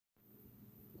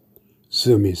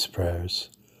Zoomi's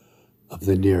prayers of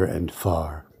the near and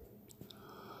far.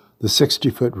 The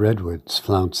 60-foot redwoods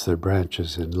flounce their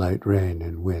branches in light rain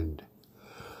and wind.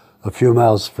 A few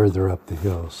miles further up the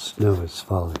hill, snow is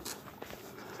falling.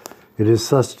 It is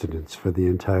sustenance for the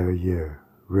entire year.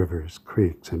 Rivers,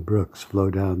 creeks, and brooks flow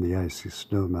down the icy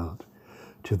snowmelt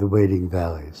to the waiting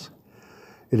valleys.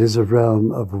 It is a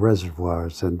realm of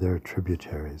reservoirs and their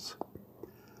tributaries.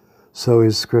 So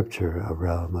is Scripture a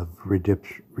realm of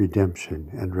redemption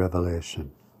and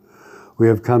revelation. We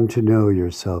have come to know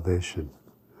your salvation.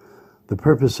 The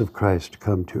purpose of Christ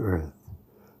come to earth,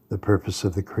 the purpose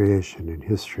of the creation and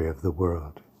history of the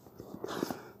world.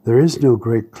 There is no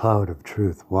great cloud of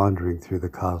truth wandering through the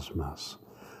cosmos,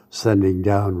 sending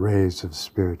down rays of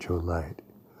spiritual light.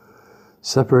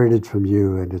 Separated from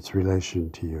you and its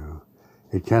relation to you,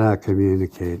 it cannot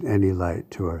communicate any light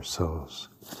to our souls.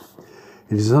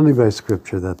 It is only by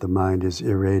Scripture that the mind is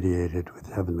irradiated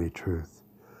with heavenly truth.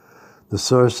 The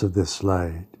source of this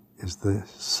light is the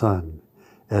Sun,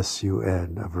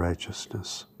 S-U-N, of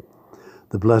righteousness,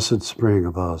 the blessed spring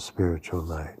of all spiritual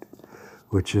light,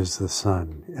 which is the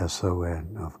Son,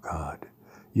 S-O-N, of God,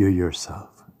 you yourself.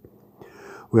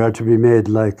 We are to be made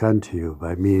like unto you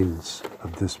by means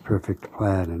of this perfect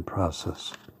plan and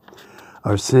process.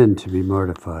 Our sin to be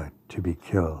mortified, to be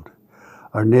killed,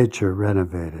 our nature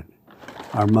renovated,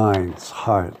 our minds,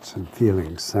 hearts, and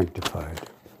feelings sanctified,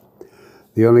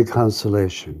 the only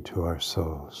consolation to our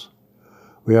souls.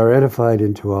 We are edified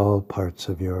into all parts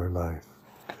of your life.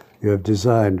 You have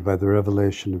designed by the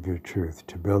revelation of your truth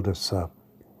to build us up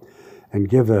and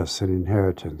give us an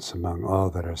inheritance among all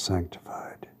that are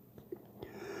sanctified.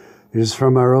 It is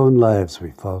from our own lives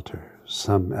we falter,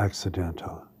 some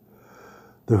accidental.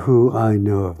 The who I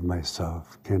know of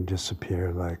myself can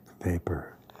disappear like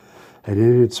vapor, and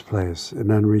in its place an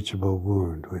unreachable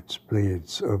wound which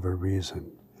bleeds over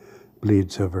reason,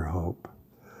 bleeds over hope,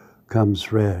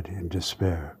 comes red in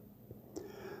despair.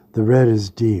 The red is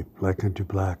deep like unto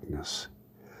blackness.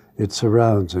 It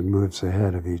surrounds and moves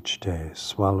ahead of each day,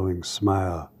 swallowing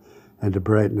smile and a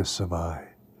brightness of eye,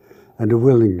 and a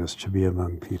willingness to be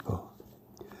among people.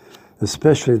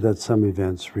 Especially that some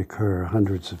events recur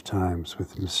hundreds of times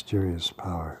with mysterious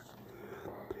power.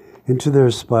 Into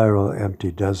their spiral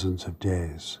empty dozens of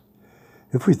days.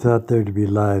 If we thought there to be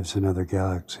lives in other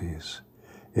galaxies,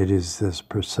 it is this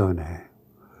personae,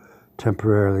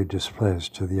 temporarily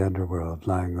displaced to the underworld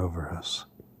lying over us.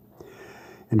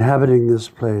 Inhabiting this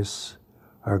place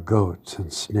are goats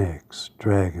and snakes,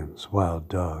 dragons, wild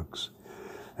dogs,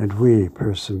 and we,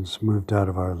 persons moved out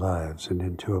of our lives and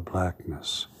into a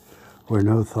blackness where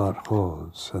no thought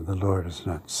holds and the Lord is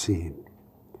not seen.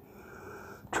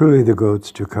 Truly the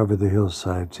goats do cover the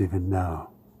hillsides even now,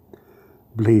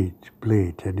 bleat,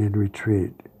 and in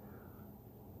retreat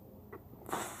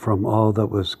from all that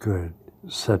was good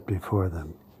set before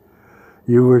them.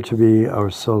 You were to be our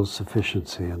sole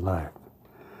sufficiency in life,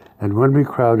 and when we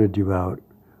crowded you out,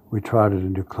 we trotted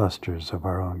into clusters of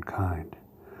our own kind,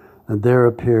 and there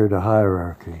appeared a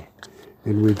hierarchy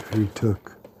in which we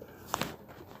took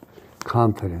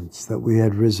confidence that we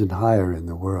had risen higher in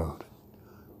the world.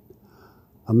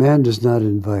 A man does not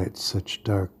invite such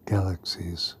dark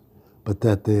galaxies, but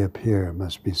that they appear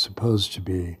must be supposed to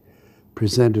be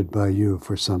presented by you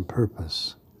for some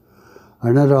purpose.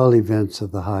 Are not all events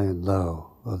of the high and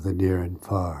low, of the near and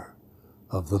far,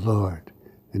 of the Lord,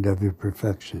 and of your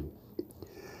perfection?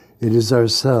 It is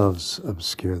ourselves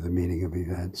obscure the meaning of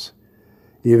events,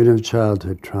 even of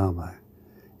childhood trauma,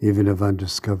 even of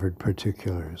undiscovered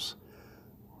particulars,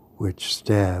 which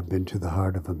stab into the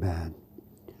heart of a man.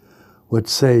 What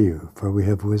say you? For we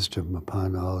have wisdom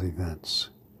upon all events.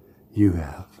 You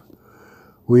have.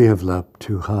 We have leapt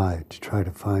too high to try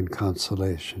to find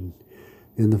consolation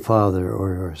in the Father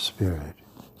or your Spirit.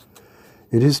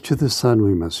 It is to the Son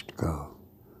we must go,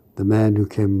 the man who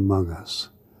came among us,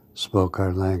 spoke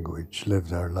our language,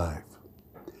 lived our life.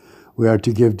 We are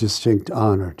to give distinct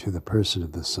honor to the person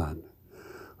of the Son,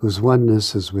 whose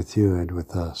oneness is with you and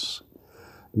with us.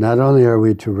 Not only are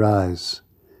we to rise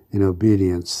in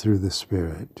obedience through the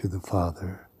Spirit to the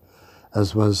Father,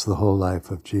 as was the whole life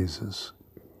of Jesus.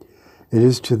 It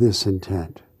is to this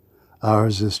intent.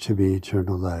 Ours is to be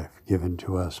eternal life given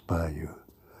to us by you,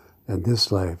 and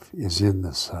this life is in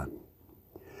the Son.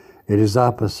 It is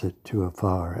opposite to a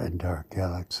far and dark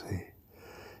galaxy.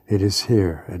 It is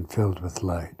here and filled with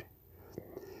light.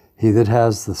 He that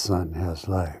has the Son has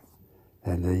life,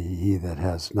 and he that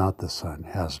has not the Son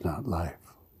has not life.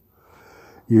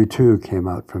 You too came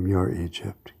out from your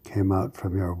Egypt, came out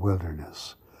from your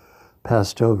wilderness,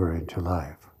 passed over into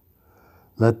life.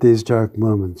 Let these dark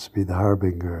moments be the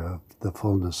harbinger of the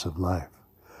fullness of life,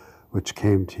 which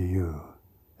came to you,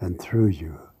 and through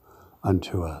you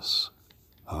unto us.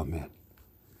 Amen.